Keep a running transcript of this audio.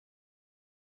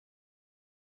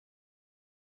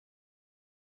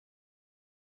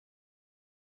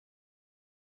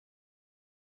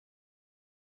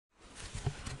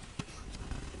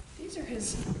these are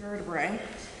his vertebrae.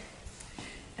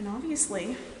 And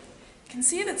obviously, you can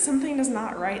see that something is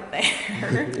not right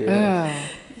there.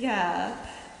 Yeah.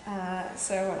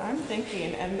 So what I'm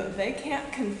thinking, and they can't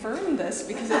confirm this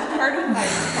because it's part of my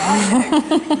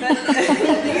project,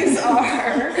 but these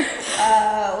are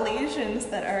lesions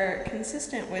that are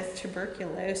consistent with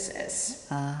tuberculosis.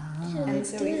 And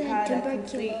so we've had a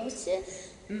complete...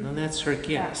 No, that's her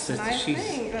guess.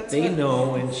 They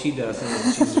know and she doesn't,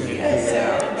 and she's trying to figure it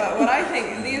out. But what I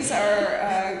think, these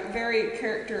are very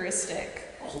characteristic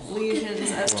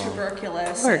lesions of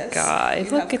tuberculosis. Poor guy,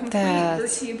 look at that.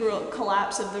 Vertebral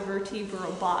collapse of the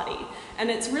vertebral body. And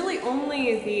it's really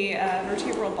only the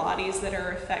vertebral bodies that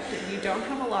are affected. You don't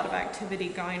have a lot of activity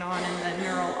going on in the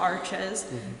neural arches.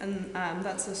 And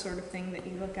that's the sort of thing that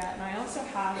you look at. And I also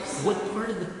have What part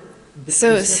of the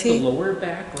So is that the lower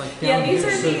back, like down yeah, these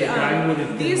here, are so the guy would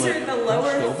have these been, are like, the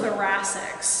lower hunched over?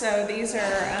 thoracics. So these are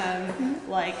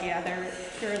they're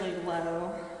fairly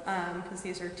low because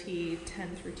these are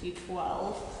T10 through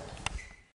T12.